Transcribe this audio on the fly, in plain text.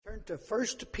to 1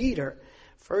 Peter.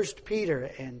 1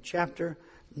 Peter and chapter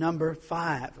number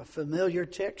 5. A familiar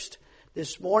text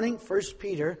this morning, 1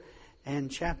 Peter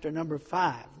and chapter number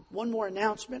 5. One more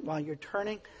announcement while you're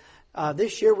turning.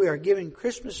 This year we are giving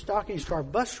Christmas stockings to our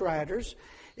bus riders.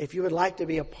 If you would like to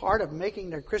be a part of making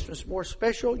their Christmas more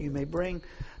special, you may bring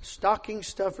stocking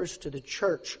stuffers to the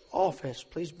church office.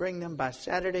 Please bring them by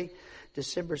Saturday,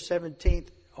 December 17th,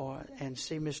 and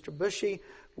see Mr. Bushy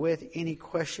with any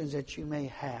questions that you may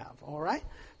have. All right?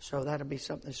 So that'll be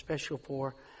something special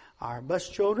for our bus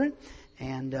children,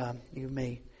 and you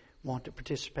may want to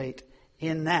participate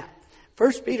in that.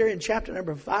 1 Peter in chapter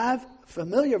number 5,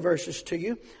 familiar verses to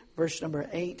you, verse number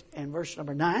 8 and verse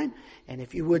number 9. And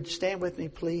if you would stand with me,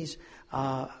 please,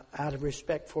 out of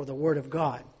respect for the Word of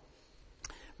God.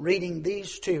 Reading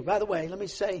these two. By the way, let me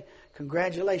say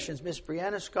congratulations. Miss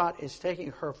Brianna Scott is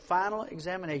taking her final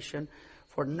examination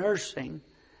for nursing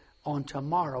on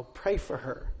tomorrow. Pray for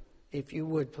her, if you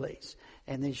would, please.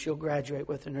 And then she'll graduate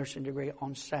with a nursing degree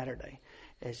on Saturday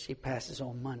as she passes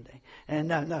on Monday. And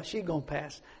no, she's going to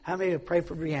pass. How many of you pray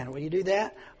for Brianna? Will you do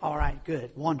that? All right,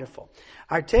 good, wonderful.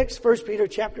 Our text, 1 Peter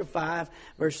chapter 5,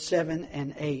 verse 7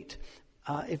 and 8.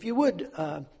 If you would,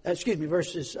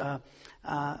 verses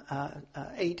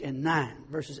 8 and 9.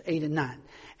 Verses 8 and 9.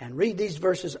 And read these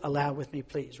verses aloud with me,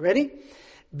 please. Ready?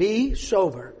 Be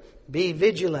sober, be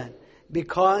vigilant,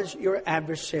 because your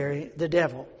adversary, the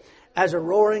devil, as a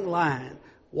roaring lion,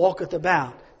 walketh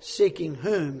about, seeking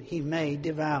whom he may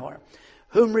devour,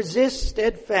 whom resist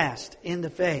steadfast in the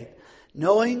faith,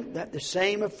 knowing that the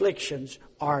same afflictions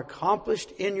are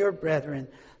accomplished in your brethren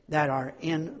that are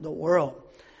in the world.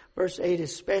 Verse 8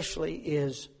 especially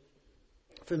is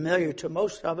familiar to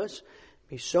most of us.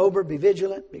 Be sober, be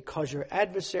vigilant, because your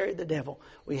adversary, the devil.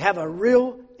 We have a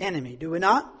real enemy, do we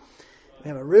not? We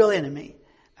have a real enemy,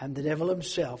 and the devil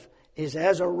himself is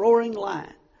as a roaring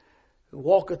lion who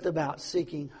walketh about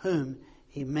seeking whom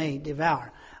he may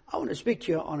devour. I want to speak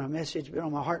to you on a message been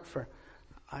on my heart for,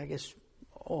 I guess,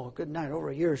 a good night, over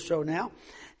a year or so now.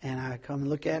 And I come and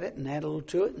look at it and add a little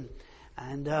to it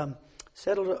and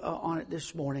settled on it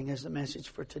this morning as the message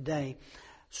for today.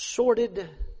 Sordid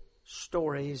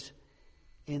stories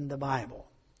in the Bible.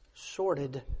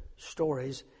 Sordid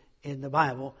stories in the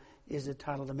Bible is the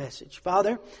title of the message.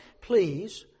 Father,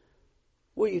 please,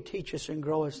 will you teach us and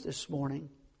grow us this morning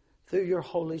through your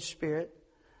Holy Spirit?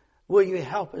 Will you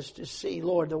help us to see,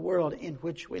 Lord, the world in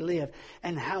which we live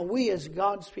and how we as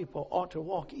God's people ought to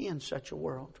walk in such a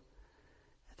world?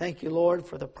 Thank you, Lord,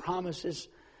 for the promises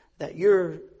that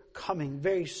you're coming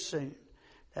very soon,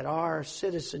 that our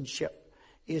citizenship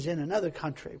is in another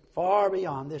country far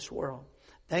beyond this world.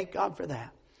 Thank God for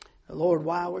that. Lord,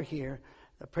 while we're here,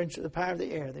 the prince of the power of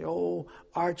the air, the old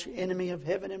arch enemy of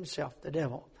heaven himself, the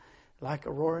devil, like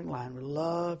a roaring lion, would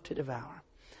love to devour.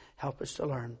 Help us to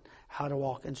learn how to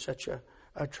walk in such a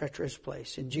treacherous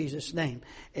place. In Jesus' name,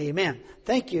 amen.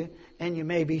 Thank you, and you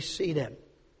may be seated.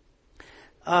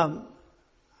 I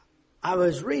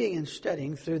was reading and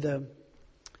studying through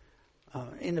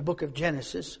in the book of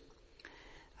Genesis,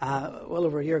 well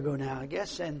over a year ago now, I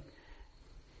guess, and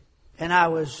I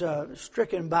was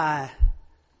stricken by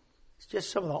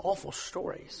just some of the awful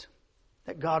stories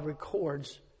that God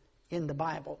records in the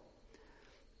Bible.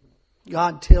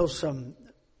 God tells some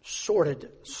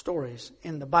sordid stories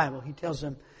in the Bible. He tells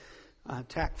them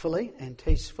tactfully and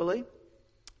tastefully,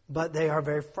 but they are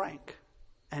very frank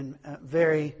and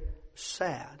very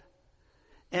sad.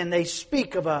 And they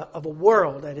speak of a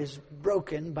world that is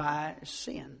broken by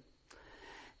sin.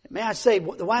 May I say,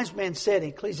 the wise man said in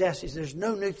Ecclesiastes, there's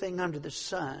no new thing under the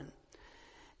sun.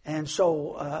 And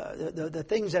so the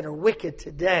things that are wicked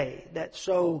today, that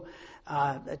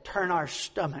turn our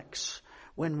stomachs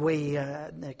when we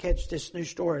catch this new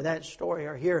story or that story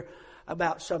or hear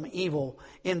about some evil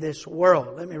in this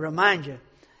world. Let me remind you,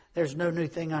 there's no new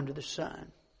thing under the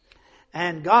sun.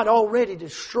 And God already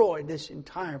destroyed this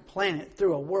entire planet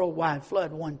through a worldwide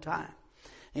flood one time.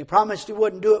 He promised He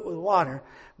wouldn't do it with water,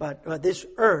 but this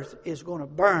earth is going to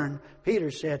burn,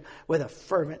 Peter said, with a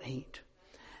fervent heat.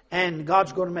 And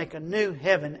God's going to make a new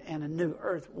heaven and a new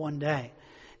earth one day.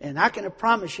 And I can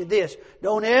promise you this,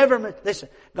 don't ever, listen,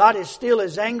 God is still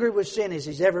as angry with sin as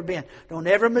He's ever been. Don't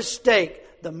ever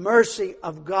mistake the mercy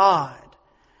of God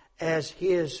as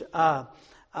His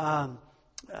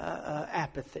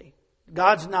apathy.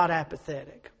 God's not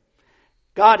apathetic.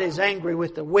 God is angry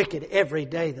with the wicked every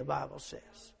day, the Bible says.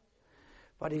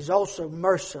 But He's also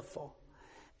merciful.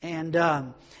 And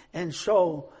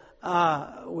so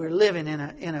we're living in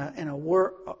a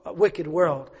wicked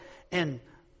world. And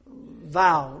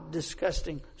vile,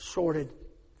 disgusting, sordid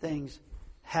things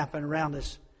happen around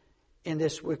us in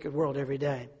this wicked world every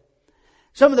day.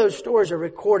 Some of those stories are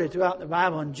recorded throughout the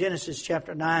Bible. In Genesis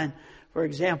chapter 9, for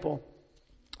example,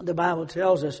 the Bible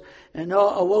tells us, and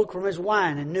Noah awoke from his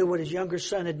wine and knew what his younger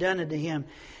son had done unto him.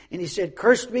 And he said,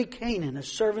 Cursed be Canaan, a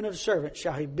servant of servants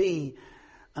shall he be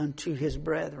unto his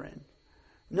brethren.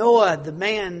 Noah, the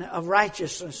man of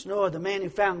righteousness. Noah, the man who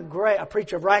found grace, a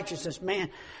preacher of righteousness, the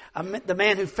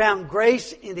man who found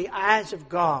grace in the eyes of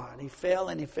God. He fell,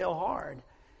 and he fell hard.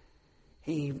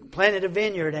 He planted a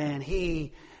vineyard, and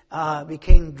he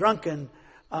became drunken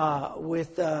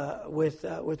with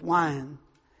wine.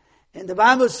 And the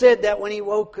Bible said that when he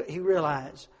woke, he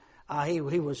realized he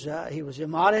was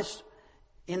immodest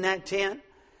in that tent,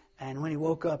 and when he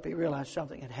woke up, he realized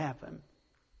something had happened.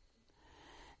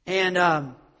 And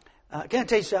can I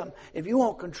tell you something? If you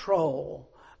want control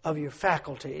of your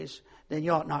faculties, then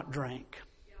you ought not drink.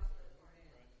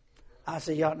 I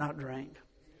say you ought not drink.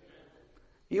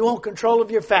 You want control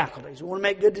of your faculties. You want to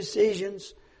make good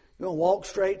decisions. You want to walk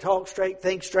straight, talk straight,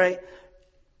 think straight.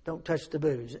 Don't touch the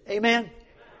booze. Amen?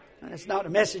 It's not a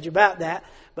message about that.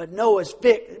 But Noah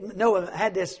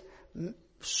had this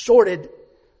sorted,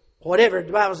 whatever.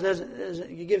 The Bible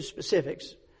doesn't you give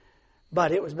specifics.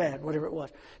 But it was bad, whatever it was.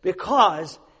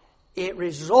 Because it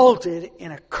resulted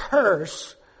in a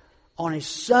curse on his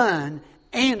son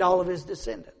and all of his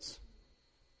descendants.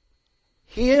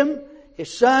 Him,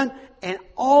 his son, and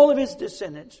all of his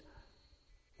descendants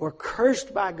were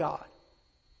cursed by God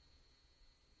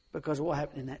because of what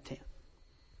happened in that tent.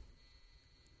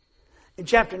 In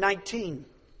chapter 19,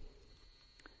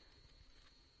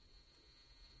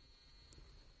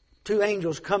 two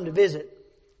angels come to visit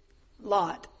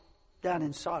Lot down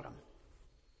in Sodom.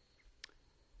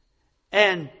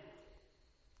 And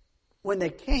when they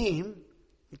came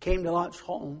to Lot's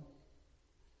home,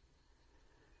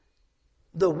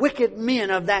 the wicked men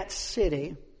of that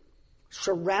city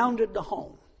surrounded the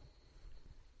home,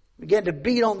 began to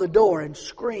beat on the door and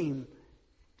scream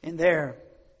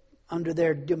under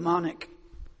their demonic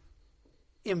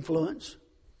influence,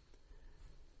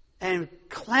 and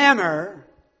clamor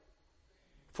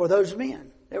for those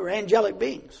men. They were angelic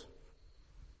beings,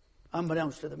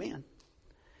 unbeknownst to the men.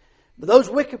 But those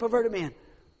wicked, perverted men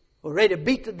were ready to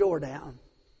beat the door down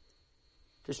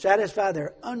to satisfy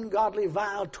their ungodly,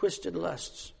 vile, twisted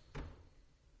lusts.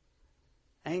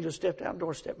 Angels stepped out the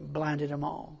doorstep and blinded them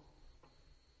all.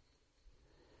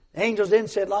 The angels then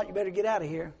said, Lot, you better get out of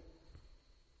here.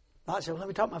 Lot said, well, let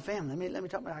me talk to my family. Let me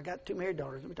talk. I got 2 married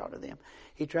daughters. Let me talk to them.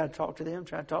 He tried to talk to them,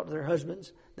 tried to talk to their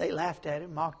husbands. They laughed at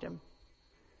him, mocked him.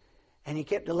 And he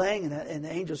kept delaying, and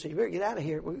the angels said, you better get out of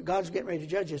here. God's getting ready to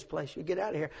judge this place. You get out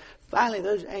of here. Finally,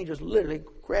 those angels literally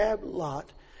grabbed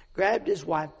Lot, grabbed his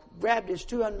wife, grabbed his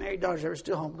 2 unmarried daughters that were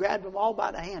still home, grabbed them all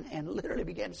by the hand, and literally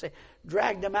began to say,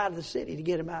 dragged them out of the city to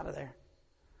get them out of there.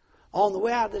 On the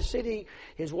way out of the city,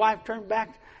 his wife turned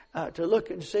back to look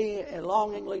and see, and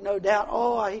longingly, no doubt,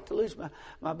 oh, I hate to lose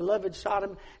my beloved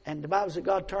Sodom. And the Bible said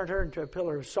God turned her into a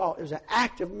pillar of salt. It was an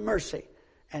act of mercy.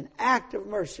 An act of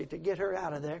mercy to get her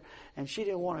out of there. And she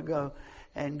didn't want to go.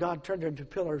 And God turned her into a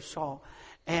pillar of salt.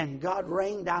 And God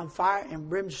rained down fire and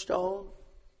brimstone.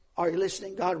 Are you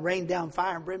listening? God rained down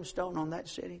fire and brimstone on that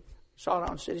city.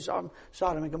 Sodom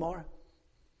and Gomorrah.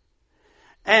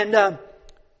 And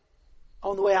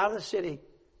on the way out of the city,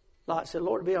 Lot said,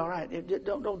 Lord, it'll be all right.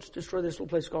 Don't destroy this little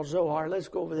place called Zoar. Let's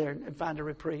go over there and find a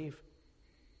reprieve.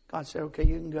 God said, okay,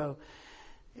 you can go.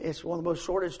 It's one of the most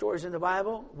sordid stories in the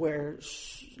Bible where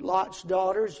Lot's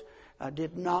daughters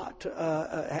did not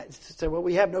say, well,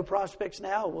 we have no prospects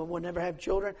now. We'll never have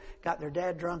children. Got their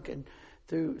dad drunk, and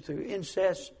through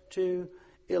incest, 2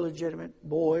 illegitimate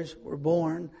boys were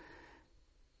born.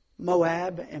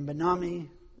 Moab and Benami,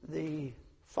 the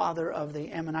father of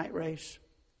the Ammonite race.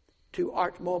 2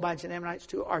 Moabites and Ammonites,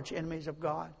 2 arch enemies of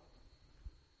God.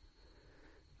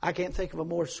 I can't think of a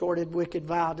more sordid, wicked,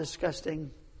 vile,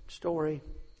 disgusting story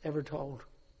ever told.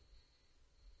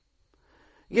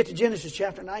 You get to Genesis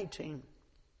chapter 19.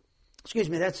 Excuse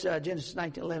me, that's Genesis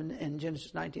 19:11 and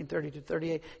Genesis 19:30 to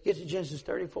 38. You get to Genesis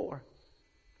 34.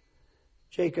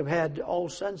 Jacob had all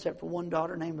sons except for one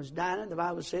daughter. Her name was Dinah. The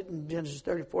Bible said in Genesis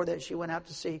 34 that she went out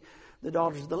to see the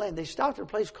daughters of the land. They stopped at a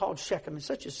place called Shechem. It's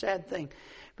such a sad thing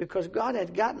because God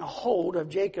had gotten a hold of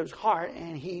Jacob's heart,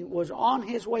 and he was on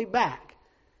his way back.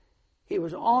 He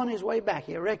was on his way back.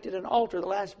 He erected an altar, the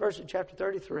last verse of chapter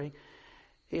 33.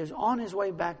 He was on his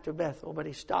way back to Bethel, but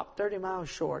he stopped 30 miles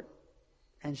short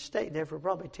and stayed there for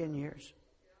probably 10 years.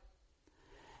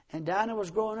 And Dinah was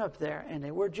growing up there, and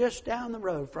they were just down the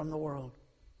road from the world.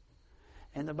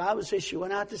 And the Bible says she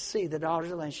went out to see the daughters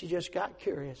of the land. She just got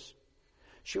curious.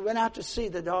 She went out to see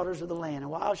the daughters of the land. And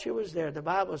while she was there, the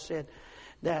Bible said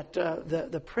that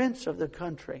the prince of the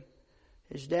country,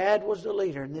 His dad was the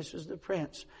leader, and this is the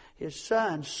prince. His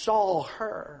son saw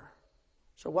her.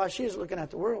 So while she was looking at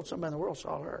the world, somebody in the world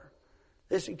saw her.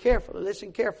 Listen carefully.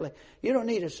 Listen carefully. You don't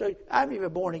need so I've been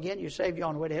born again. You're saved. You're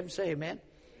on the way to heaven. Say amen.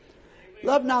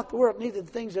 Love not the world, neither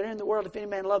the things that are in the world. If any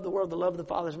man love the world, the love of the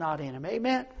Father is not in him.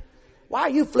 Amen. Why are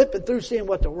you flipping through seeing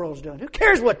what the world's doing? Who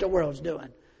cares what the world's doing?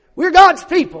 We're God's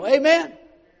people. Amen.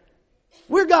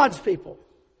 We're God's people.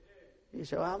 You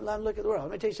say, well, I'm looking at the world.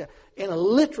 Let me tell you something. In a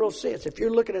literal sense, if you're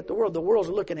looking at the world's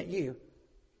looking at you.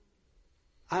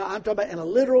 I'm talking about in a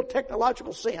literal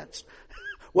technological sense.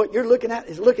 What you're looking at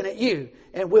is looking at you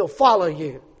and will follow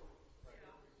you.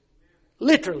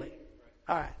 Literally.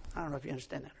 All right. I don't know if you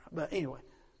understand that. But anyway.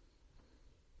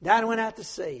 Dinah went out to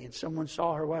sea, and someone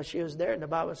saw her while she was there. And the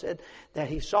Bible said that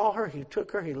he saw her, he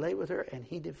took her, he lay with her, and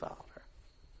he defiled her.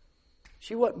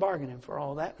 She wasn't bargaining for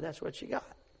all that, but that's what she got.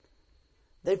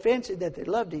 They fancied that they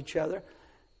loved each other.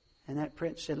 And that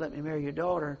prince said, let me marry your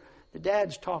daughter. The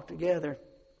dads talked together.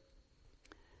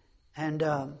 And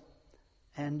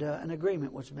an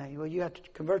agreement was made. Well, you have to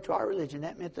convert to our religion.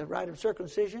 That meant the rite of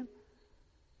circumcision.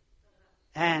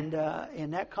 And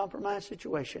in that compromised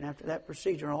situation, after that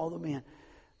procedure, all the men,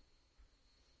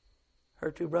 her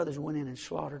two brothers went in and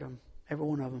slaughtered them, every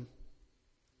one of them.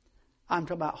 I'm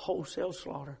talking about wholesale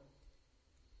slaughter.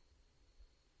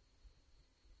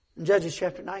 In Judges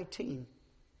chapter 19,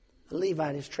 a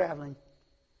Levite is traveling,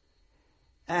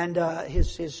 and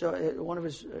one of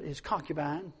his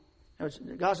concubine.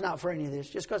 God's not for any of this.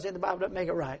 Just because it's in the Bible doesn't make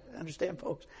it right. Understand,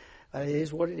 folks? It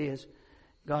is what it is.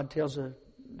 God tells the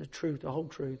truth, the whole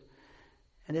truth.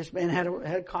 And this man had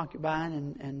a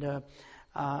concubine and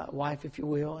wife, if you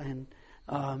will, and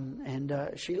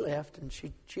she left and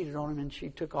she cheated on him and she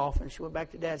took off and she went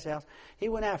back to Dad's house. He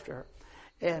went after her,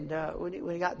 and when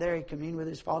he got there, he communed with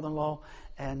his father-in-law,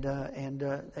 and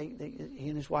he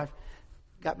and his wife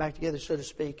got back together, so to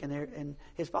speak, and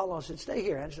his father-in-law said, "Stay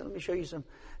here." I said, "Let me show you some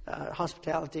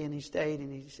hospitality," and he stayed,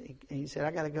 and he said,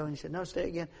 "I got to go," and he said, "No, stay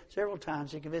again." Several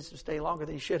times he convinced him to stay longer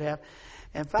than he should have,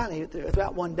 and finally,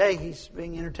 throughout one day, he's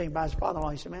being entertained by his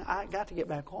father-in-law. He said, "Man, I got to get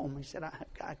back home." He said, "I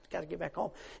got to get back home."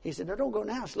 He said, "No, don't go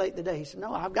now. It's late in the day." He said,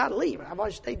 "No, I've got to leave. I've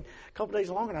already stayed a couple days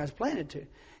longer than I was planning to,"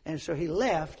 and so he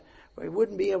left, but he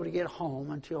wouldn't be able to get home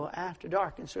until after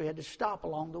dark, and so he had to stop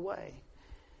along the way.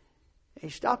 He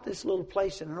stopped at this little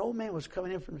place, and an old man was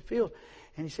coming in from the field.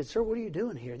 And he said, "Sir, what are you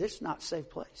doing here? This is not a safe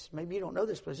place. Maybe you don't know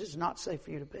this place. This is not safe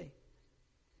for you to be."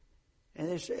 And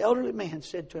this elderly man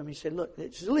said to him, he said, "Look,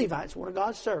 this is a Levite. It's one of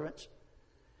God's servants."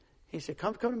 He said,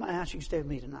 come to my house. You can stay with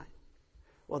me tonight."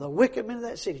 Well, the wicked men of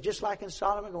that city, just like in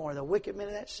Sodom and Gomorrah, the wicked men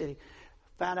of that city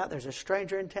found out there's a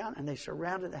stranger in town, and they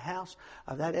surrounded the house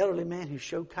of that elderly man who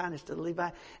showed kindness to the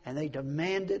Levite, and they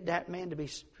demanded that man to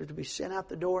be sent out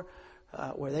the door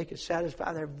where they could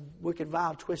satisfy their wicked,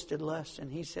 vile, twisted lusts.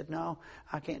 And he said, "No,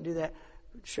 I can't do that."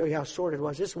 Show you how sordid it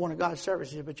was. This is one of God's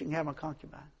services, but you can have my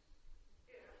concubine.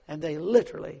 And they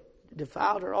literally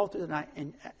defiled her all through the night,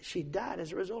 and she died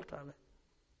as a result of it.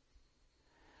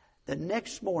 The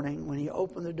next morning, when he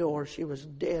opened the door, she was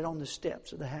dead on the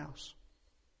steps of the house.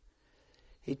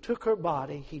 He took her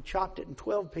body, he chopped it in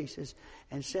 12 pieces,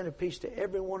 and sent a piece to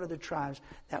every one of the tribes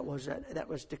that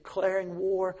was declaring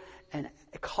war and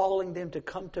calling them to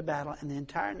come to battle. And the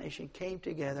entire nation came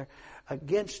together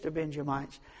against the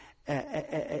Benjamites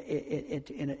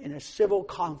in a civil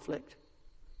conflict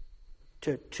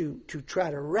to try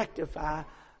to rectify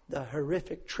the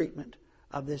horrific treatment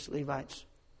of this Levite's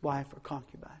wife or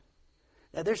concubine.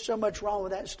 Now, there's so much wrong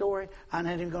with that story. I'm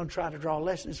not even going to try to draw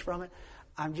lessons from it.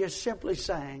 I'm just simply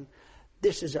saying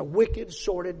this is a wicked,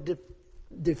 sordid,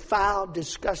 defiled,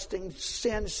 disgusting,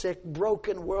 sin-sick,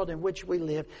 broken world in which we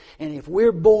live. And if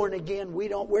we're born again,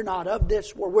 we're not of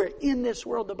this world. We're in this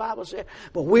world, the Bible says,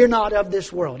 but we're not of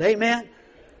this world. Amen?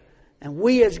 And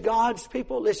we as God's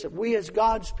people, listen, we as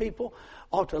God's people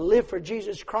ought to live for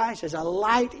Jesus Christ as a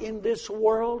light in this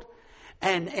world.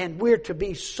 And we're to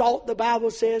be salt, the Bible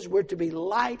says. We're to be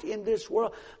light in this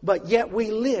world, but yet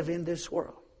we live in this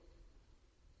world.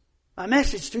 My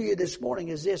message to you this morning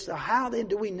is this: how then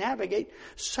do we navigate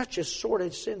such a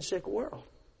sordid, sin-sick world?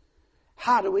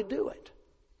 How do we do it?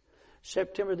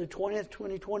 September the 20th,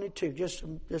 2022, just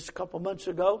a couple months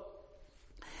ago,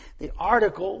 the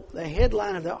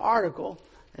headline of the article,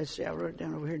 let's see, I wrote it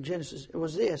down over here in Genesis, it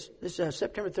was this. This is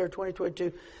September 3rd,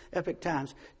 2022, Epic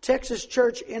Times. Texas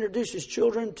church introduces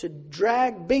children to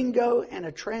drag bingo and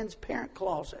a transparent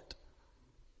closet.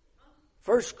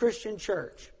 First Christian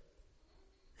Church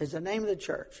is the name of the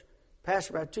church.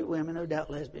 Pastored by two women, no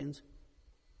doubt lesbians.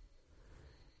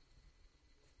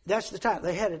 That's the time.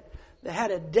 They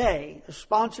had a day, a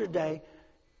sponsored day,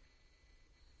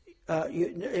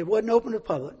 it wasn't open to the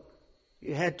public.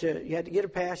 You had to get a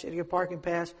pass. You had to get a parking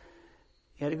pass.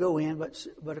 You had to go in.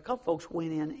 But a couple folks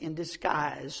went in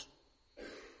disguise.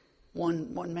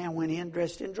 One man went in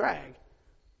dressed in drag.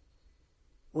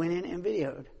 Went in and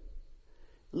videoed.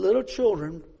 Little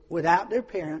children without their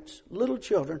parents, little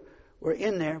children were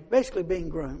in there basically being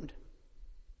groomed.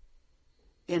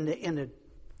 In the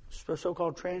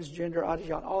so-called transgender,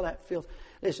 all that filth.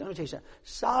 Listen, let me tell you something.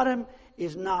 Sodom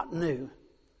is not new.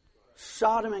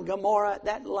 Sodom and Gomorrah,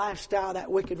 that lifestyle,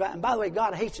 that wicked. And by the way,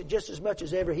 God hates it just as much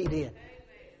as ever He did.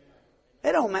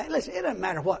 It don't matter. Listen, it doesn't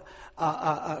matter what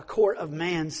a court of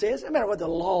man says. It doesn't matter what the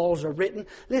laws are written.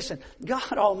 Listen,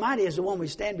 God Almighty is the one we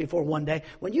stand before one day.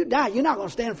 When you die, you're not going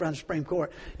to stand in front of the Supreme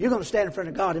Court. You're going to stand in front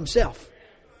of God Himself.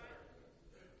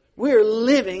 We're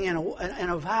living in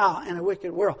a vile and a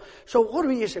wicked world. So what do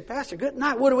we? You say, Pastor, good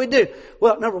night. What do we do?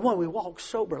 Well, number one, we walk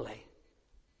soberly.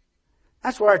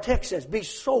 That's what our text says. Be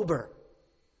sober.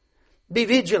 Be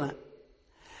vigilant.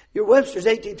 Your Webster's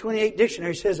 1828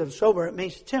 dictionary says of sober, it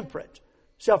means temperate,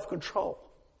 self-control.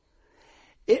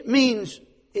 It means,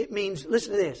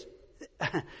 listen to this,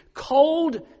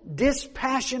 cold,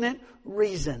 dispassionate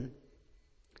reason.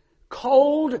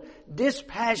 Cold,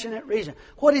 dispassionate reason.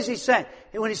 What does he say?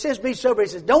 And when he says be sober, he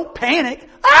says, don't panic.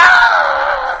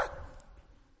 Ah!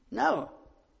 No.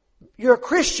 You're a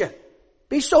Christian.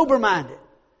 Be sober-minded.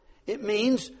 It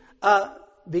means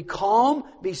be calm,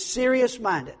 be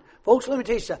serious-minded. Folks, let me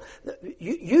tell you something.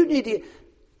 You need to...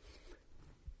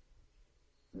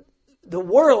 The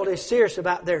world is serious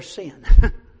about their sin.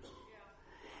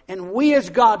 And we as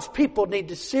God's people need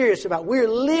to be serious about it. We're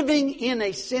living in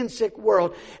a sin-sick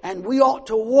world, and we ought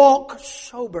to walk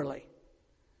soberly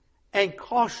and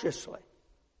cautiously.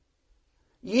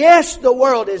 Yes, the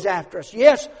world is after us.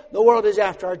 Yes, the world is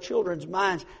after our children's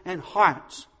minds and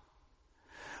hearts.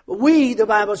 We, the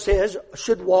Bible says,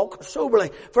 should walk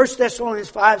soberly. 1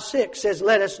 Thessalonians 5:6 says,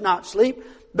 let us not sleep,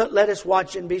 but let us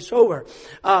watch and be sober.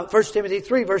 1 Timothy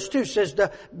 3 verse 2 says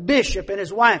the bishop and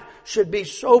his wife should be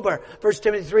sober. 1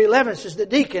 Timothy 3:11 says the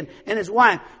deacon and his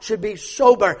wife should be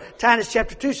sober. Titus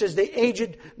chapter 2 says the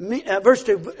aged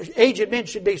men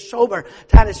should be sober.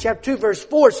 Titus chapter 2 verse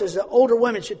 4 says the older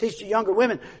women should teach the younger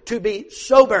women to be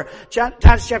sober.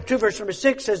 Titus chapter 2 verse number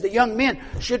 6 says the young men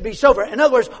should be sober. In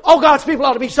other words, all God's people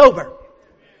ought to be sober.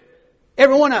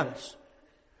 Every one of us.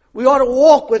 We ought to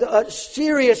walk with a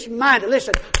serious mind.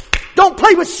 Listen, don't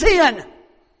play with sin.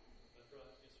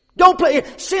 Don't play.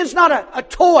 Sin's not a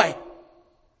toy.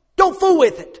 Don't fool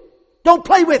with it. Don't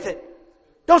play with it.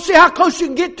 Don't see how close you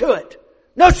can get to it.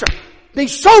 No, sir. Be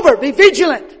sober. Be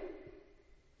vigilant.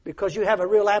 Because you have a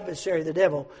real adversary, the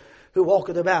devil, who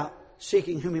walketh about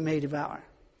seeking whom he may devour.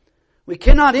 We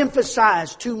cannot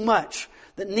emphasize too much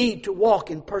the need to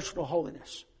walk in personal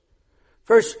holiness.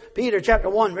 1 Peter chapter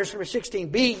 1 verse number 16.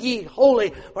 Be ye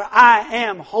holy, for I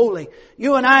am holy.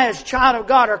 You and I as child of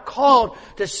God are called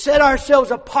to set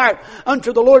ourselves apart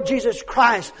unto the Lord Jesus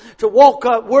Christ, to walk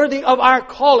worthy of our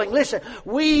calling. Listen,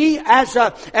 we as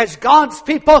God's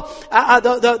people,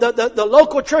 the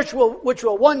local church which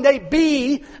will one day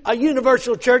be a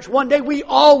universal church. One day we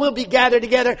all will be gathered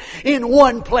together in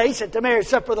one place at the marriage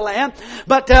supper of the Lamb.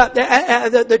 But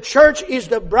the church is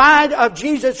the bride of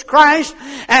Jesus Christ,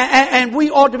 and we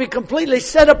ought to be completely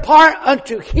set apart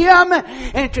unto Him,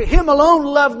 and to Him alone.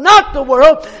 Love not the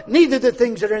world, neither the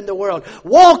things that are in the world.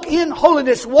 Walk in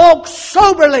holiness. Walk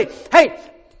soberly. Hey,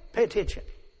 pay attention.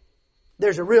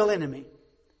 There's a real enemy.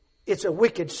 It's a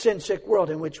wicked, sin-sick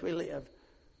world in which we live.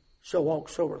 So walk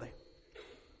soberly.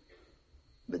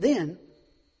 But then,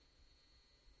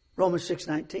 Romans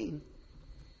 6:19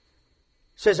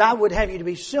 says, I would have you to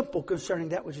be simple concerning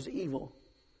that which is evil,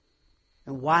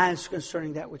 and wise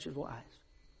concerning that which is wise.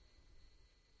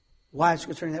 Wise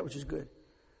concerning that which is good.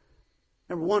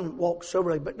 Number one, walk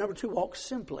soberly. But number two, walk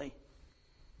simply.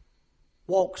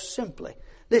 Walk simply.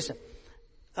 Listen,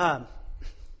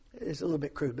 it's a little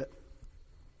bit crude, but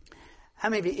how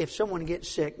many of you, if someone gets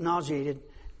sick, nauseated,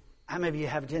 how many of you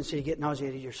have a tendency to get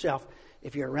nauseated yourself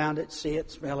if you're around it, see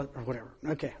it, smell it, or whatever?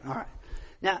 Okay, all right.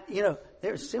 Now,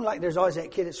 there seems like there's always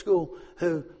that kid at school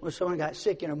who, when someone got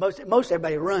sick, most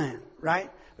everybody run,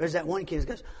 right? There's that one kid who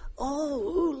goes, oh,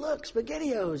 ooh, look,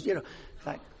 SpaghettiOs. It's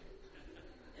like,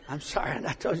 I'm sorry,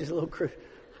 I told you it's a little crude.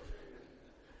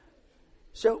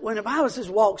 So when the Bible says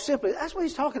walk simply, that's what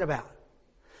he's talking about.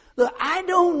 Look, I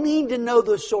don't need to know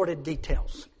those sordid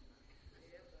details.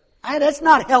 That's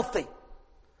not healthy.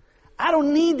 I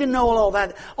don't need to know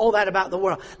all that about the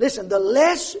world. Listen, the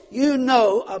less you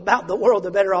know about the world, the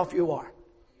better off you are.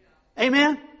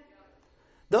 Amen?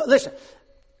 Listen,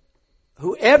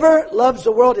 Whoever loves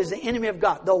the world is the enemy of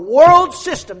God. The world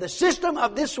system, the system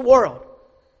of this world,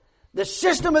 the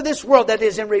system of this world that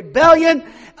is in rebellion,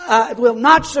 will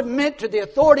not submit to the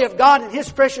authority of God and His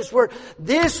precious Word.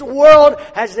 This world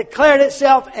has declared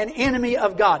itself an enemy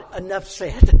of God. Enough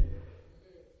said.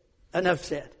 Enough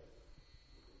said.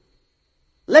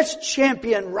 Let's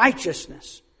champion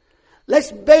righteousness.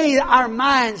 Let's bathe our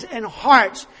minds and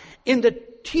hearts in the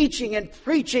teaching and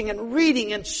preaching and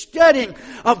reading and studying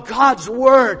of God's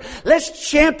Word. Let's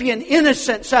champion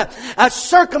innocence.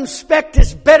 Circumspect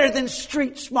is better than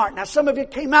street smart. Now, some of you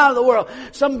came out of the world.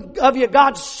 Some of you,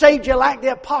 God saved you like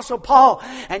the Apostle Paul,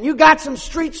 and you got some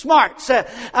street smarts. But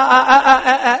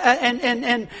let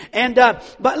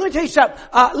me tell you something.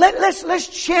 Let's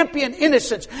champion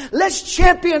innocence. Let's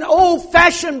champion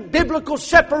old-fashioned biblical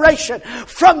separation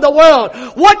from the world.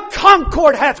 What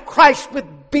concord hath Christ with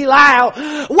Belial?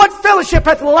 What fellowship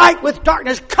hath light with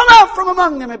darkness? Come out from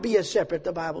among them and be ye separate,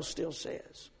 the Bible still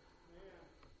says.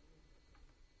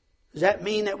 Does that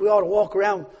mean that we ought to walk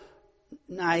around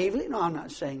naively? No, I'm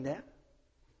not saying that.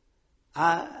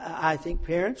 I think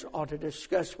parents ought to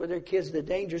discuss with their kids the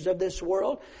dangers of this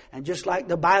world. And just like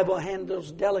the Bible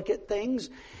handles delicate things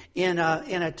in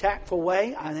a tactful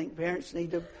way, I think parents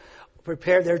need to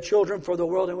prepare their children for the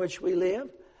world in which we live.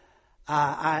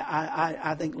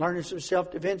 I think learning some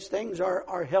self-defense things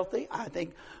are healthy. I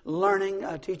think learning,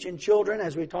 teaching children,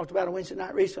 as we talked about on Wednesday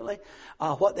night recently,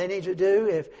 what they need to do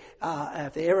if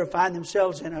they ever find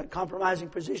themselves in a compromising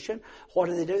position. What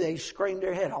do? They scream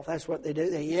their head off. That's what they do.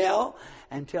 They yell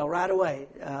and tell right away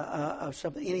of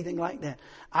something, anything like that.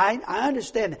 I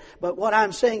understand that. But what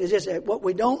I'm saying is this, that what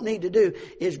we don't need to do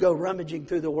is go rummaging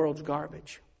through the world's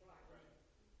garbage.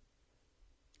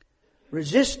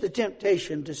 Resist the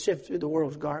temptation to sift through the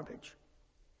world's garbage.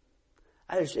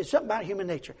 It's something about human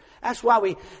nature. That's why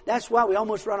we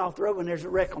almost run off the road when there's a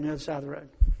wreck on the other side of the road.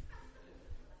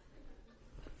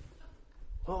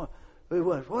 Oh,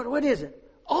 what is it?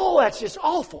 Oh, that's just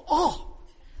awful. Oh,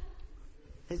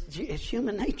 it's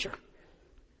human nature.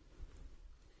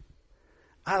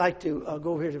 I like to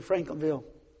go over here to Franklinville,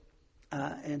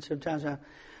 and sometimes I'm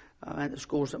at the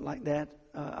school or something like that.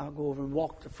 I'll go over and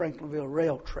walk the Franklinville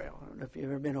Rail Trail. I don't know if you've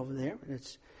ever been over there.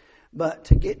 But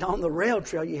to get on the rail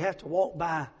trail, you have to walk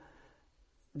by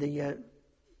the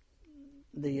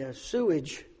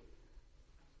sewage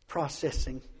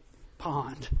processing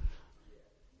pond.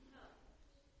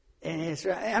 And it's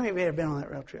right. How many of you have been on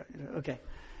that rail trail? Okay,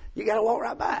 you got to walk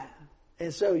right by it.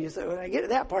 And so you say, when I get to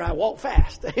that part, I walk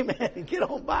fast. Amen. And get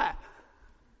on by.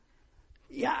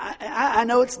 Yeah, I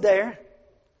know it's there.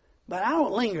 But I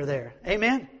don't linger there.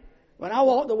 Amen? When I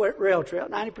walk the rail trail,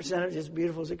 90% of it is as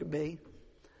beautiful as it could be.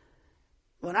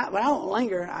 When I don't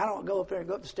linger, I don't go up there and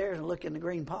go up the stairs and look in the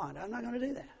green pond. I'm not going to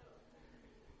do that.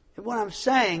 And what I'm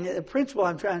saying, the principle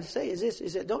I'm trying to say is this,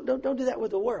 is that don't do that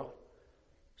with the world.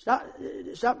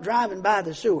 Stop driving by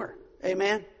the sewer.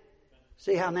 Amen?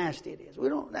 See how nasty it is.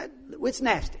 It's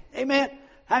nasty. Amen?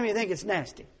 How many think it's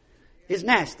nasty? It's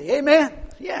nasty. Amen?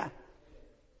 Yeah.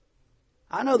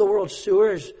 I know the world's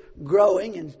sewer is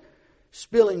growing and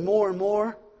spilling more and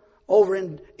more over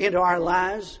into our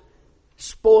lives,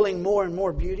 spoiling more and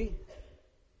more beauty.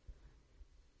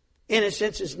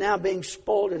 Innocence is now being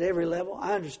spoiled at every level.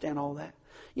 I understand all that.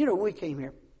 You know, when we came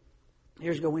here,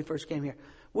 years ago when we first came here,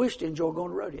 we used to enjoy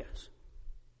going to rodeos.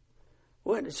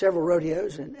 We went to several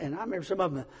rodeos, and I remember some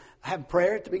of them have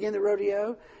prayer at the beginning of the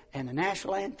rodeo and the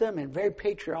national anthem, and very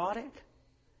patriotic.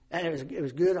 And it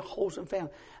was good, a wholesome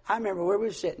family. I remember where we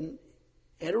were sitting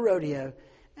at a rodeo,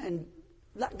 and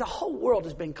the whole world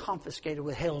has been confiscated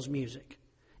with hell's music,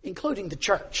 including the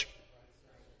church,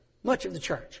 much of the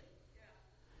church.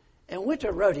 And went to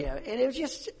a rodeo, and it was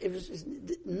just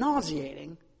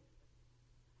nauseating.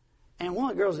 And one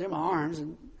of the girls was in my arms,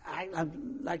 and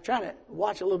I'm like trying to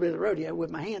watch a little bit of the rodeo with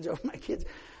my hands over my kids.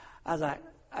 I was like,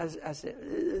 I said,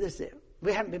 this is it.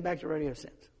 We haven't been back to rodeo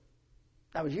since.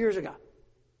 That was years ago.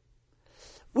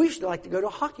 We used to like to go to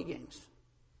hockey games.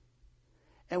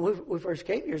 And when we first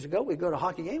came years ago, we'd go to a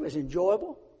hockey game. It was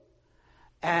enjoyable.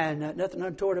 And nothing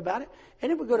untoward about it.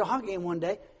 And then we'd go to a hockey game one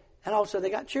day, and all of a sudden they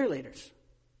got cheerleaders.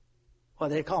 Well,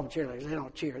 they call them cheerleaders. They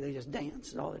don't cheer. They just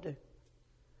dance. That's all they do.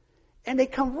 And they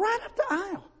come right up the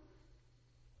aisle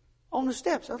on the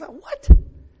steps. I thought, what?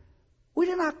 We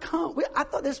did not come. I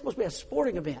thought this was supposed to be a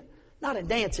sporting event, not a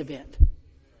dance event.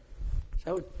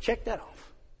 So check that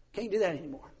off. Can't do that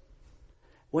anymore.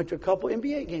 Went to a couple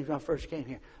NBA games when I first came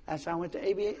here. That's how I went to the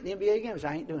NBA games.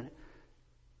 I ain't doing it.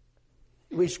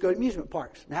 We used to go to amusement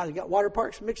parks. Now they got water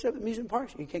parks mixed up with amusement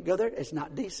parks. You can't go there. It's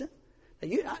not decent.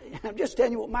 I'm just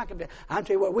telling you what my I'm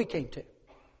telling you what we came to.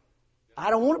 I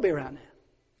don't want to be around that.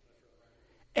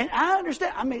 And I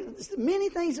understand. I mean, many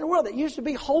things in the world that used to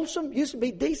be wholesome, used to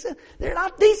be decent, they're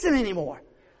not decent anymore.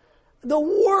 The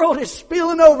world is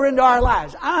spilling over into our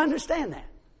lives. I understand that.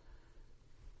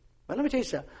 But let me tell you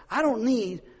something. I don't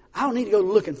need to go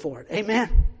looking for it.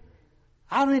 Amen?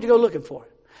 I don't need to go looking for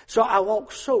it. So I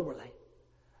walk soberly,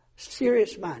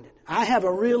 serious-minded. I have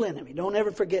a real enemy. Don't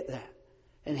ever forget that.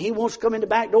 And he wants to come in the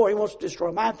back door. He wants to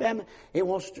destroy my family. He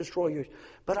wants to destroy yours.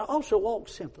 But I also walk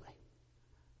simply.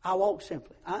 I walk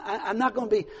simply. I'm not going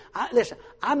to be, listen,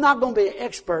 I'm not going to be an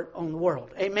expert on the world.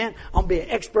 Amen? I'm going to be an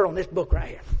expert on this book right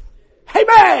here.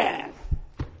 Amen!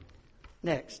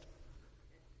 Next.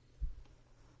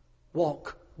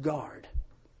 Walk guard.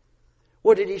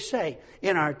 What did he say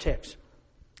in our text?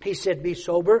 He said, be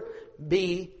sober,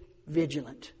 be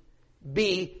vigilant.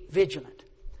 Be vigilant.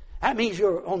 That means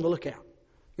you're on the lookout.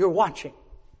 You're watching.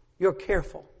 You're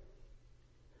careful.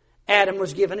 Adam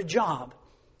was given a job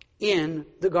in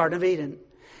the Garden of Eden.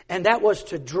 And that was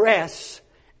to dress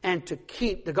and to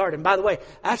keep the garden. By the way,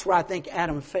 that's where I think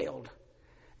Adam failed.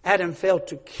 Adam failed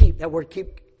to keep. That word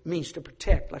keep means to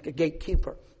protect, like a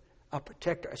gatekeeper, a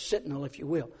protector, a sentinel, if you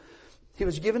will. He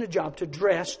was given a job to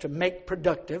dress, to make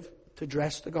productive, to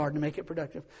dress the garden, to make it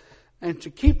productive, and to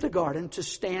keep the garden, to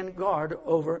stand guard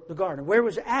over the garden. Where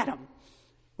was Adam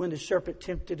when the serpent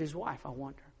tempted his wife, I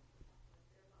wonder?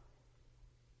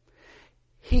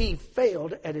 He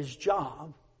failed at his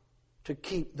job to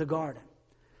keep the garden.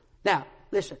 Now,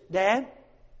 listen, Dad,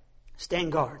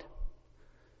 stand guard.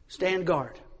 Stand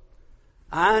guard.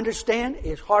 I understand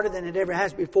it's harder than it ever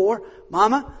has before.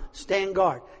 Mama, stand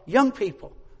guard. Young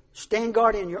people, stand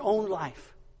guard in your own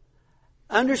life.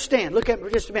 Understand. Look at me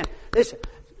for just a minute. Listen,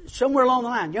 somewhere along the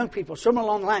line, young people, somewhere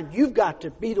along the line, you've got to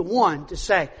be the one to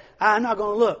say, I'm not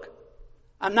going to look.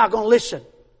 I'm not going to listen.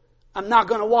 I'm not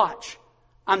going to watch.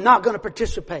 I'm not going to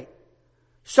participate.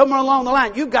 Somewhere along the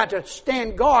line, you've got to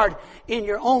stand guard in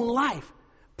your own life.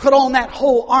 Put on that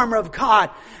whole armor of God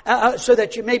so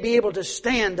that you may be able to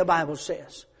stand, the Bible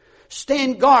says.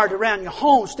 Stand guard around your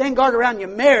home. Stand guard around your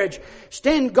marriage.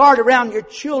 Stand guard around your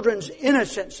children's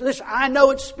innocence. Listen, I know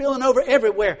it's spilling over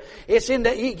everywhere. It's you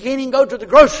can't even go to the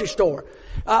grocery store.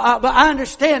 But I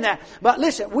understand that. But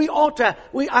listen, we ought to.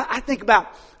 I think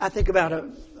about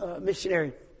a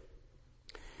missionary,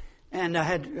 and I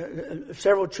had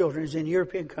several children. He's in a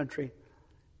European country.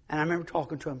 And I remember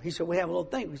talking to him. He said, we have a little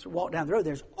thing. We said, walk down the road.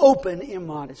 There's open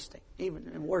immodesty.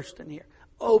 Even worse than here.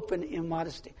 Open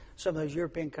immodesty. Some of those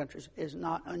European countries is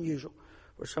not unusual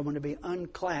for someone to be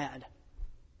unclad.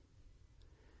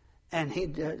 And he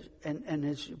does, and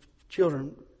his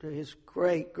children, to his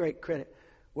great, great credit,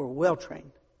 were well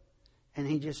trained. And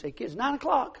he just said, kids, 9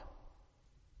 o'clock.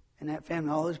 And that family,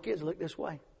 all those kids looked this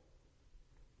way.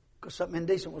 Because something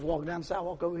indecent was walking down the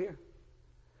sidewalk over here.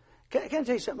 Can I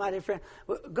tell you something, my dear friend?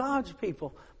 God's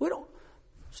people, we don't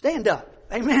stand up.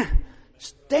 Amen.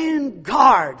 Stand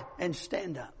guard and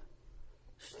stand up.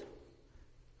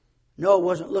 Noah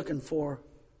wasn't looking for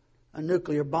a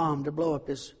nuclear bomb to blow up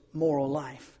his moral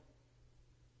life.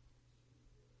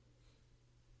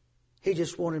 He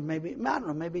just wanted maybe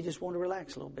he just wanted to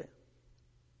relax a little bit.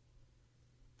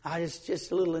 I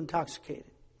just a little intoxicated.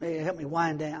 Maybe help me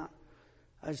wind down.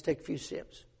 I just take a few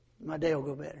sips. My day will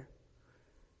go better.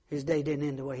 His day didn't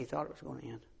end the way he thought it was going to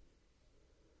end.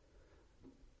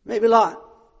 Maybe Lot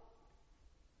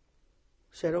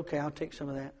said, okay, I'll take some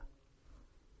of that.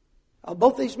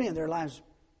 Both these men, their lives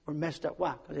were messed up.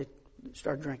 Why? Because they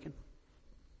started drinking.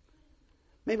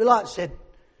 Maybe Lot said,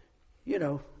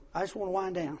 I just want to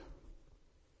wind down.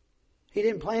 He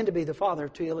didn't plan to be the father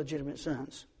of 2 illegitimate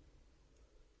sons.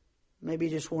 Maybe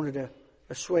he just wanted to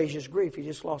assuage his grief. He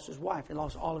just lost his wife. He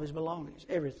lost all of his belongings,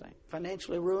 everything.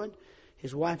 Financially ruined.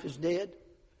 His wife is dead.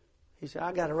 He said,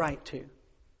 I got a right to.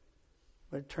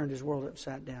 But it turned his world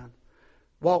upside down.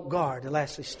 Walk guard, and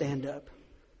lastly, stand up.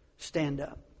 Stand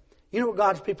up. You know what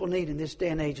God's people need in this day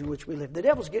and age in which we live? The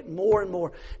devil's getting more and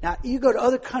more. Now, you go to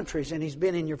other countries, and he's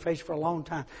been in your face for a long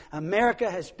time. America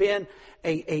has been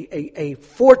a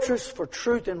fortress for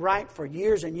truth and right for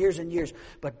years and years and years.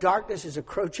 But darkness is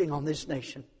encroaching on this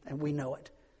nation, and we know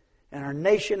it. And our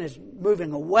nation is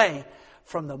moving away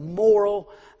from the moral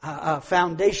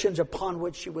foundations upon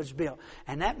which she was built.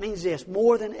 And that means this,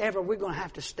 more than ever, we're going to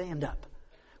have to stand up.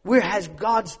 We're, as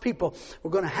God's people, we're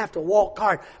going to have to walk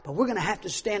hard, but we're going to have to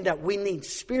stand up. We need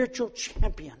spiritual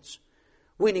champions.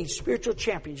 We need spiritual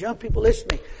champions. Young people, listen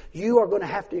to me. You are going to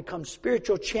have to become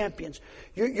spiritual champions.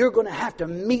 You're going to have to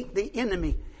meet the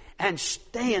enemy and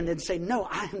stand and say, no,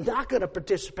 I am not going to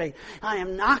participate. I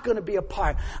am not going to be a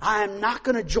part. I am not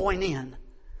going to join in.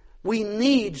 We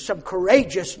need some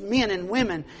courageous men and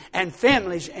women and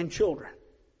families and children.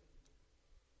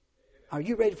 Are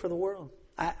you ready for the world?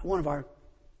 One of our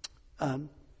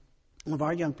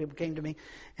young people came to me,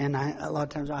 and a lot of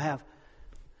times I have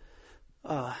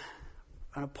an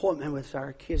appointment with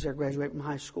our kids that are graduating from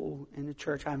high school in the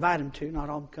church. I invite them to, not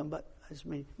all of them come, but as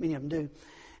many of them do.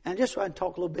 And just so I can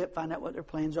talk a little bit, find out what their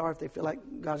plans are, if they feel like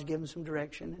God's given them some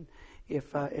direction, and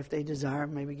if they desire,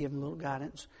 maybe give them a little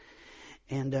guidance.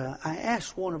 And I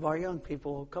asked one of our young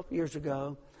people a couple years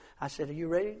ago, I said, are you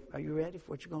ready? Are you ready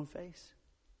for what you're going to face?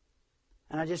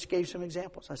 And I just gave some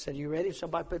examples. I said, are you ready if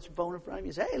somebody puts a phone in front of you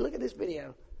and say, hey, look at this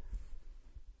video?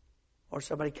 Or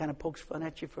somebody kind of pokes fun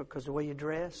at you because of the way you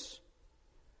dress.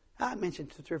 I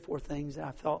mentioned 3 or 4 things that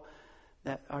I thought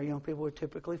that our young people would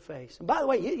typically face. And by the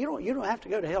way, you don't have to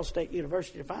go to Hell State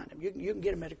University to find them. You can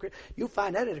get them you'll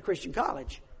find that at a Christian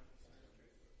college.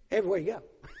 Everywhere you go.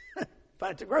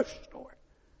 Find it at the grocery store.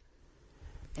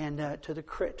 And to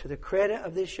the credit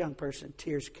of this young person,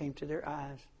 tears came to their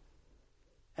eyes.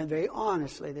 And very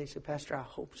honestly, they said, Pastor, I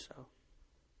hope so.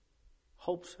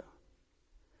 Hope so.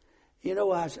 You know,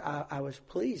 I was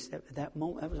pleased at that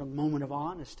moment. That was a moment of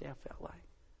honesty, I felt like.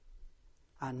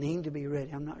 I need to be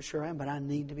ready. I'm not sure I am, but I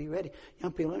need to be ready.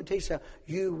 Young people, let me tell you something.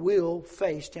 You will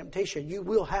face temptation. You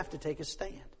will have to take a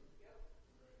stand.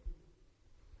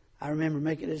 I remember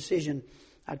making a decision.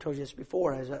 I told you this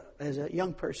before as a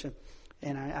young person.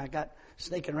 And I got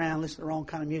sneaking around, listening to the wrong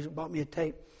kind of music, bought me a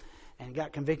tape, and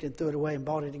got convicted, threw it away, and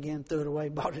bought it again, threw it away,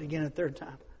 bought it again a third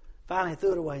time. Finally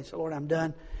threw it away and said, Lord, I'm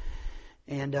done.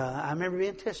 And I remember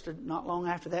being tested not long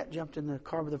after that, jumped in the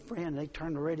car with a friend, and they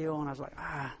turned the radio on. I was like,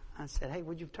 I said, hey,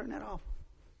 would you turn that off?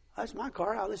 That's my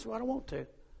car. I'll listen to what I want to.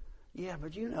 Yeah,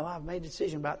 but you know, I've made a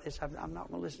decision about this. I'm not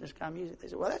going to listen to this kind of music. They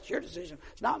said, well, that's your decision.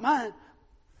 It's not mine.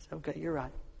 I said, okay, you're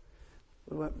right.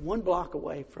 We went 1 block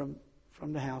away from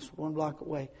the house, 1 block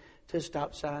away to the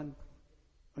stop sign.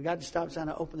 We got to the stop sign.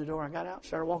 I opened the door. I got out,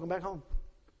 started walking back home.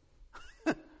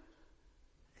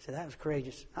 He said, that was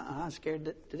courageous. I was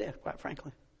scared to death, quite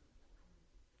frankly.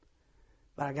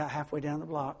 But I got halfway down the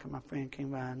block, and my friend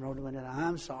came by and rolled the window down.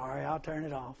 I'm sorry, I'll turn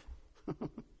it off.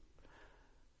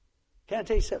 Can I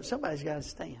tell you something? Somebody's got to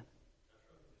stand.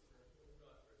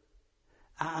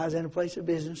 I was in a place of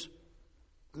business.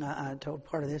 I told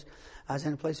part of this. I was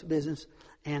in a place of business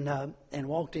and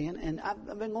walked in, and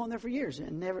I've been going there for years,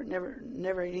 and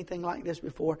never anything like this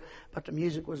before. But the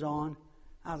music was on.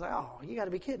 I was like, oh, you got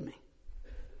to be kidding me!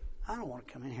 I don't want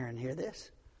to come in here and hear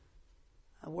this.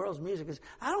 The world's music is...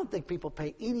 I don't think people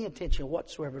pay any attention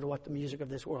whatsoever to what the music of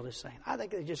this world is saying. I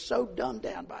think they're just so dumbed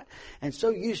down by it and so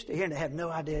used to hearing they have no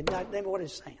idea what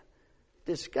it's saying.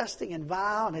 Disgusting and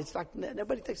vile, and it's like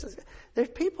nobody thinks... There's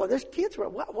people, there's kids...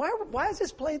 Why is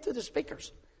this playing through the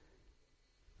speakers?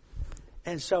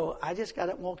 And so I just got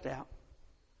up and walked out.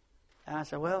 And I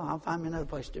said, well, I'll find me another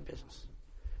place to do business.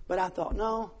 But I thought,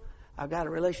 no, I've got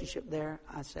a relationship there.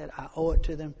 I said, I owe it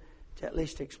to them to at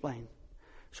least explain.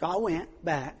 So I went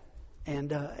back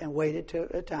and waited till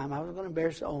a time. I wasn't going to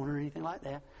embarrass the owner or anything like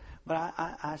that. But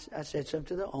I said something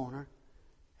to the owner.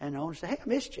 And the owner said, hey, I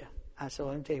missed you. I said,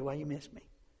 well, let me tell you why you missed me.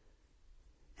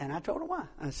 And I told him why.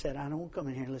 I said, I don't want to come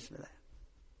in here and listen to that.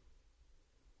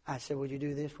 I said, would you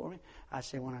do this for me? I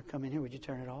said, when I come in here, would you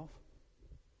turn it off?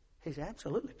 He said,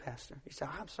 absolutely, Pastor. He said,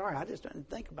 I'm sorry, I just didn't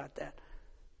think about that.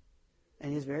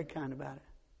 And he's very kind about it.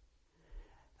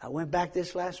 I went back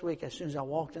this last week. As soon as I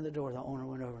walked in the door, the owner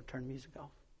went over and turned the music off.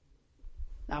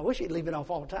 Now, I wish he'd leave it off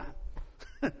all the time.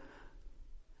 But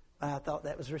I thought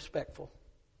that was respectful.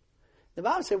 The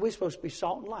Bible said we're supposed to be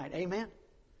salt and light. Amen?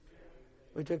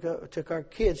 We took our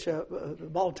kids'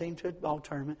 ball team to a ball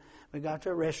tournament. We got to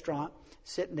a restaurant,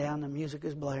 sitting down. The music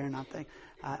is blaring.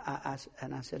 I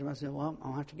said to myself, well,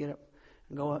 I'll have to get up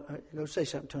and go say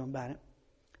something to him about it.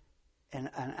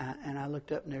 And I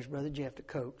looked up, and there's Brother Jeff, the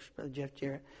coach, Brother Jeff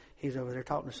Jarrett. He's over there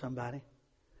talking to somebody.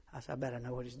 I said, I bet I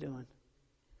know what he's doing.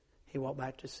 He walked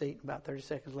back to his seat, and about 30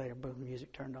 seconds later, boom, the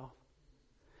music turned off.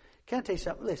 Can I tell you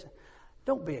something? Listen,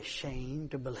 don't be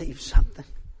ashamed to believe something.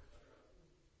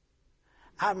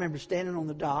 I remember standing on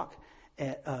the dock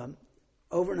at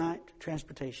overnight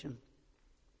transportation,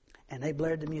 and they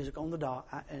blared the music on the dock,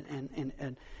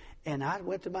 and I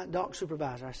went to my dock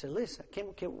supervisor. I said, listen,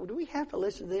 do we have to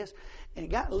listen to this? And it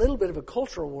got a little bit of a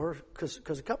cultural war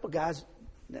because a couple of guys,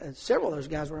 several of those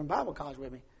guys were in Bible college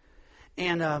with me.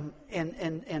 And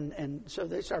so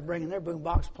they started bringing their boom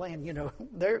box playing,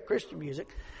 their Christian music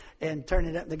and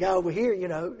turning it up. The guy over here,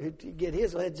 to get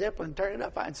his Led Zeppelin, turn it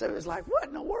up. And so it was like, what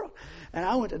in the world? And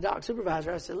I went to the dock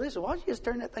supervisor. I said, listen, why don't you just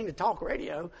turn that thing to talk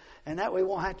radio, and that way we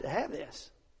won't have to have this.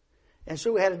 And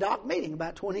so we had a dock meeting,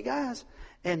 about 20 guys,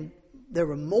 and there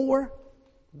were more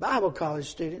Bible college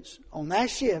students on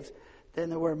that shift than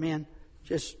there were men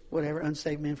Just whatever,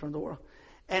 unsaved men from the world.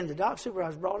 And the doc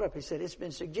supervisor brought up, he said, it's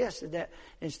been suggested that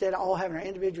instead of all having our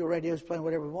individual radios playing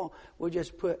whatever we want, we'll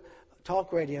just put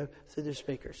talk radio through the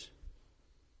speakers.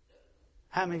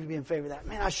 How many of you be in favor of that?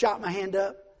 Man, I shot my hand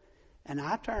up, and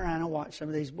I turned around and watched some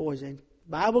of these boys in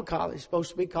Bible college,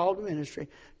 supposed to be called to ministry,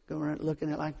 going around looking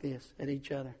at like this at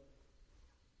each other.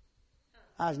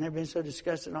 I've never been so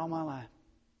disgusted in all my life.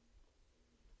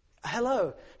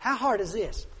 Hello, how hard is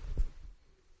this?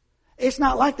 It's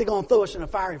not like they're going to throw us in a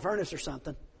fiery furnace or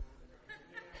something.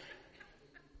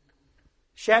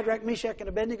 Shadrach, Meshach, and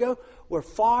Abednego were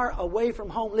far away from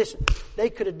home. Listen, they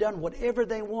could have done whatever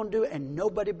they wanted to do, and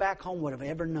nobody back home would have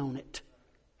ever known it.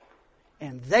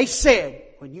 And they said,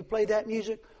 when you play that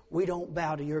music, we don't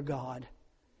bow to your God.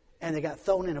 And they got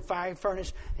thrown in a fiery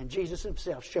furnace, and Jesus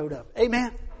himself showed up.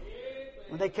 Amen?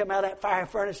 When they come out of that fiery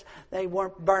furnace, they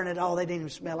weren't burning at all. They didn't even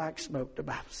smell like smoke, the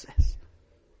Bible says.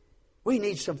 We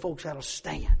need some folks that'll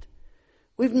stand.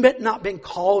 We've not been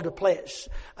called to play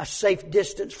a safe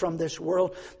distance from this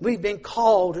world. We've been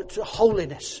called to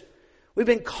holiness. We've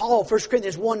been called, 1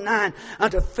 Corinthians 1:9,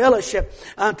 unto fellowship,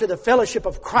 unto the fellowship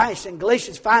of Christ. In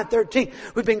Galatians 5:13,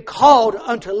 we've been called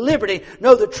unto liberty.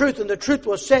 Know the truth, and the truth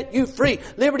will set you free.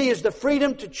 Liberty is the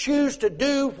freedom to choose to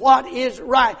do what is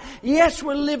right. Yes,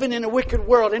 we're living in a wicked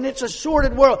world, and it's a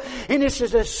sordid world, and it's a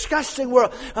disgusting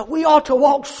world. We ought to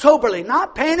walk soberly,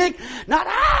 not panic, not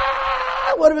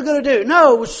what are we going to do?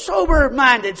 No,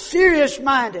 sober-minded,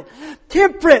 serious-minded,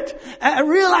 temperate,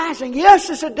 realizing, yes,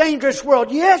 it's a dangerous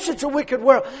world. Yes, it's a wicked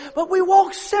world. But we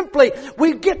walk simply.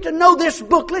 We get to know this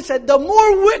book. Listen, the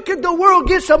more wicked the world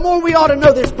gets, the more we ought to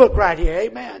know this book right here.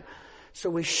 Amen. So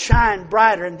we shine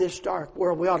brighter in this dark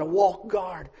world. We ought to walk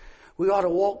guard. We ought to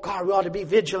walk guard. We ought to be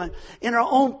vigilant in our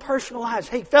own personal lives.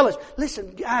 Hey, fellas,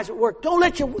 listen, guys at work, don't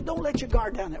let your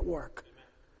guard down at work.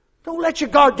 Don't let your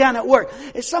guard down at work.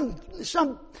 If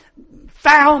some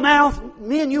foul-mouthed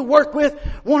men you work with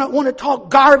want to talk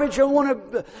garbage or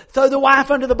want to throw the wife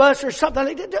under the bus or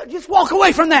something, just walk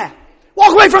away from that.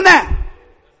 Walk away from that.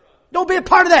 Don't be a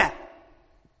part of that.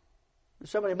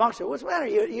 Somebody mocks you. What's the matter?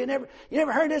 You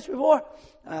never heard this before?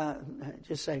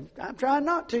 Just say, I'm trying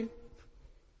not to.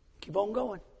 Keep on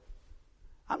going.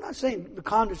 I'm not saying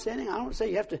condescending. I don't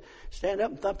say you have to stand up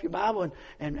and thump your Bible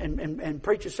and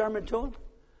preach a sermon to them.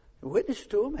 Witness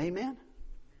to them, amen.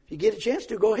 If you get a chance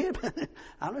to, go ahead.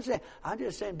 I'm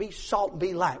just saying be salt and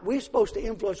be light. We're supposed to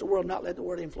influence the world, not let the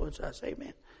world influence us,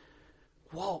 amen.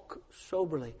 Walk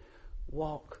soberly.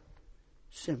 Walk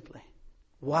simply.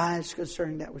 Wise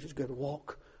concerning that which is good.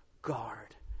 Walk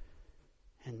guard.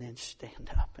 And then stand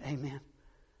up, amen.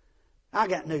 I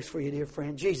got news for you, dear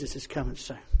friend. Jesus is coming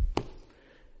soon.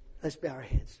 Let's bow our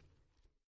heads.